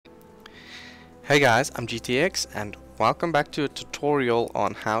Hey guys, I'm GTX and welcome back to a tutorial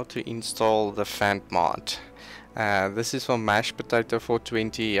on how to install the Farmbots. This is from Mashed Potato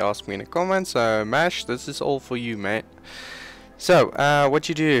 420. He asked me in the comments, so Mash, this is all for you, mate. So, what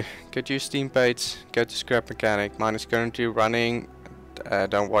you do, go to your Steam page, go to Scrap Mechanic. Mine is currently running,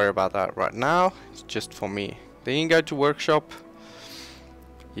 don't worry about that right now, it's just for me. Then you go to Workshop,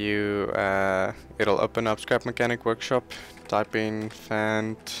 it'll open up Scrap Mechanic Workshop, type in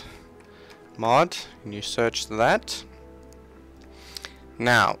Farmbots mod and you search that.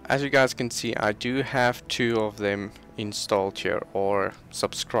 Now as you guys can see, I do have two of them installed here or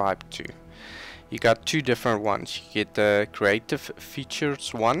subscribed to. You got two different ones. You get the creative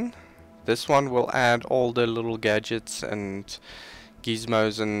features one. This one will add all the little gadgets and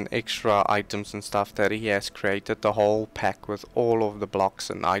gizmos and extra items and stuff that he has created, the whole pack with all of the blocks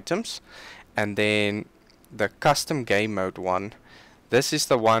and items. And then the custom game mode one, this is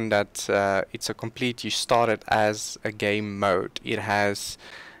the one that it's a complete, you start it as a game mode. It has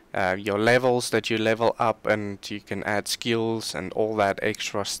your levels that you level up, and you can add skills and all that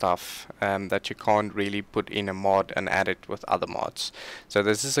extra stuff that you can't really put in a mod and add it with other mods. So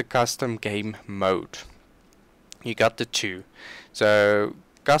this is a custom game mode. You got the two. So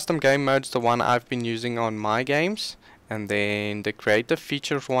custom game mode's the one I've been using on my games, and then the creative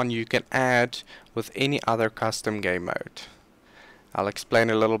features one you can add with any other custom game mode. I'll explain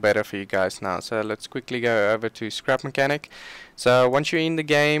a little better for you guys now. So let's quickly go over to Scrap Mechanic. So once you're in the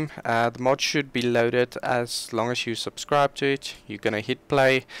game, the mod should be loaded as long as you subscribe to it. You're gonna hit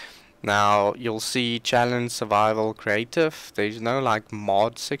play. Now you'll see challenge, survival, creative. There's no like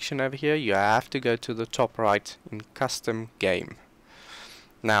mod section over here. You have to go to the top right in custom game.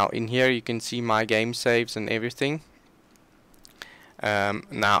 Now in here you can see my game saves and everything.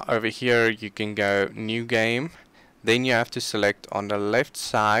 Now over here you can go new game. Then you have to select on the left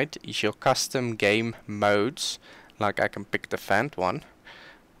side is your custom game modes. Like I can pick the Farmbots one,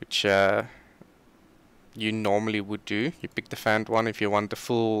 which you normally would do. You pick the Farmbots one if you want the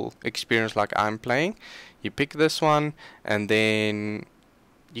full experience like I'm playing. You pick this one, and then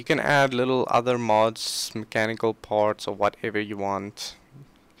you can add little other mods, mechanical parts or whatever you want.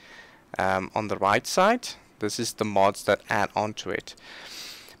 On the right side, this is the mods that add onto it.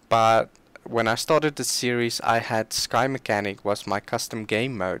 But when I started the series, I had Sky Mechanic was my custom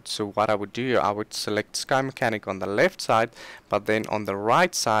game mode. So what I would do, I would select Sky Mechanic on the left side, but then on the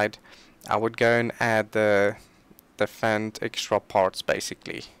right side I would go and add the Farmbots extra parts,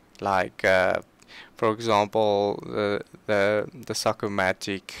 basically, like for example the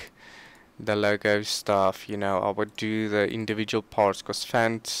Succomatic, the logo stuff. You know, I would do the individual parts because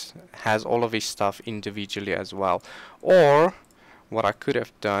Farmbots has all of his stuff individually as well. Or what I could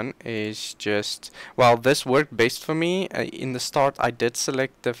have done is just, well, this worked best for me. In the start I did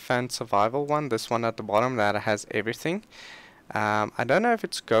select the Farmbots survival one, this one at the bottom that has everything. I don't know if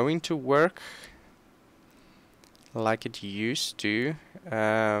it's going to work like it used to,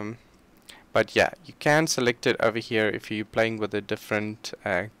 but yeah, you can select it over here if you're playing with a different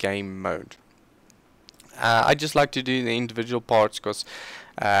game mode. I just like to do the individual parts because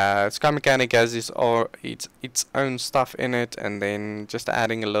Sky Mechanic has its own stuff in it, and then just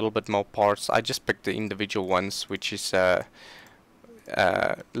adding a little bit more parts. I just picked the individual ones, which is a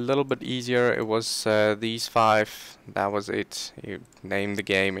little bit easier. It was these 5, that was it. You name the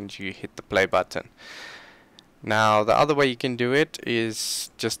game and you hit the play button. Now the other way you can do it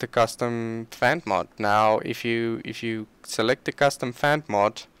is just a custom Farmbots mod. Now if you select the custom Farmbots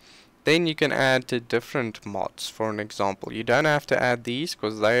mod, then you can add the different mods. For an example, you don't have to add these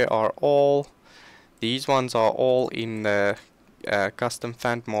because these ones are all in the custom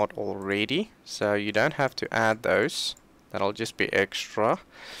Farmbots mod already, so you don't have to add those. That'll just be extra.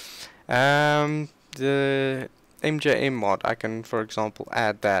 The MJM mod, I can, for example,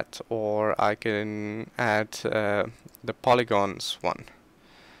 add that, or I can add the polygons one,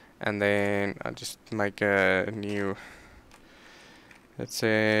 and then I just make a new, let's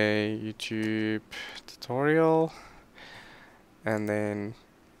say, YouTube tutorial, and then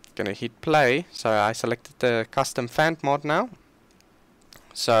gonna hit play. So I selected the custom Farmbots mod now,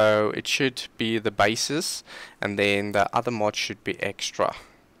 so it should be the basis, and then the other mod should be extra.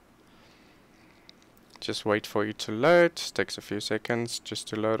 Just wait for it to load. It takes a few seconds just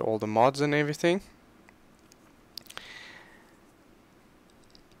to load all the mods and everything.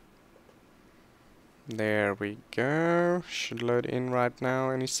 There we go. Should load in right now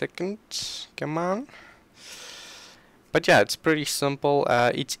any second. Come on. But yeah, it's pretty simple.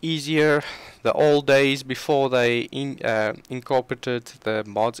 It's easier. The old days before they incorporated the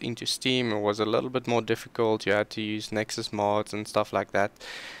mods into Steam, it was a little bit more difficult. You had to use Nexus mods and stuff like that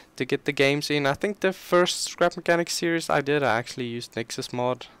to get the games in. I think the first Scrap Mechanics series I did, I actually used Nexus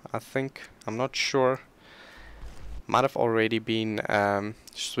mod. I think, I'm not sure. Might have already been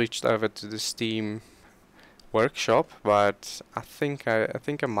switched over to the Steam workshop, but I think I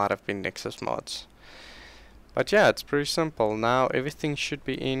might have been Nexus mods. But yeah, it's pretty simple. Now everything should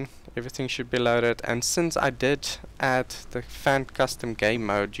be in, everything should be loaded, and since I did add the fan custom game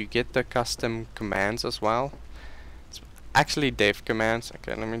mode, you get the custom commands as well. It's actually dev commands.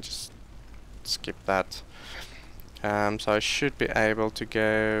 Okay, let me just skip that. So I should be able to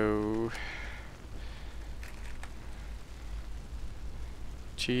go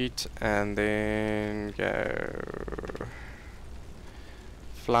cheat and then go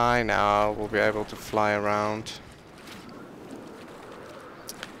fly. Now we'll be able to fly around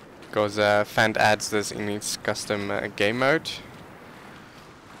because Fant adds this in its custom game mode.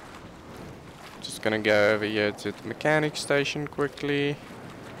 Just gonna go over here to the mechanic station quickly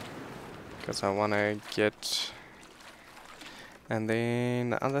because I want to get. And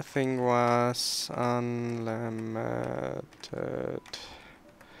then the other thing was unlimited.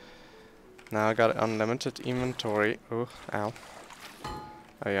 Now I got unlimited inventory. Oh, ow.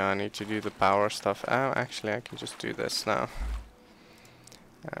 Oh yeah, I need to do the power stuff. Oh, actually I can just do this now.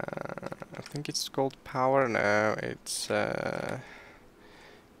 I think it's called power. No, it's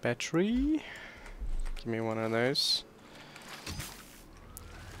battery. Give me one of those.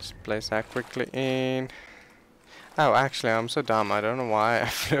 Just place that quickly in. Oh, actually I'm so dumb. I don't know why I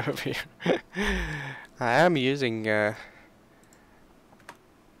flew over here. I am using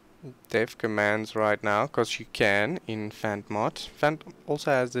dev commands right now because you can in Fant mod. Fant also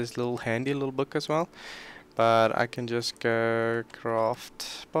has this little handy little book as well, but I can just go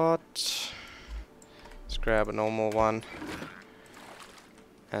craft bot. Let's grab a normal one,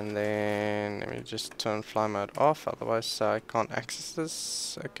 and then let me just turn fly mode off, otherwise I can't access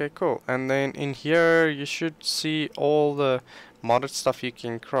this. Okay, cool. And then in here you should see all the modded stuff you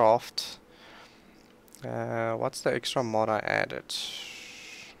can craft. What's the extra mod I added?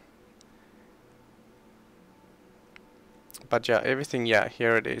 But yeah, everything, yeah,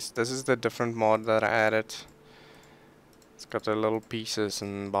 here it is. This is the different mod that I added. It's got the little pieces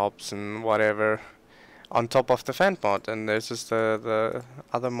and bobs and whatever on top of the Fant mod, and there's just the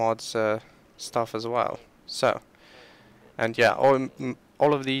other mods stuff as well. So, and yeah,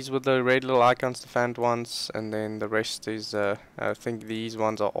 all of these with the red little icons, the Fant ones, and then the rest is I think these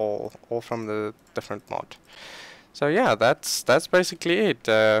ones are all from the different mod. So yeah, that's basically it.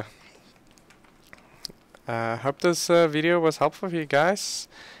 Hope this video was helpful for you guys,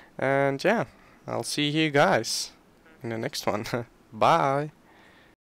 and yeah, I'll see you guys in the next one. Bye.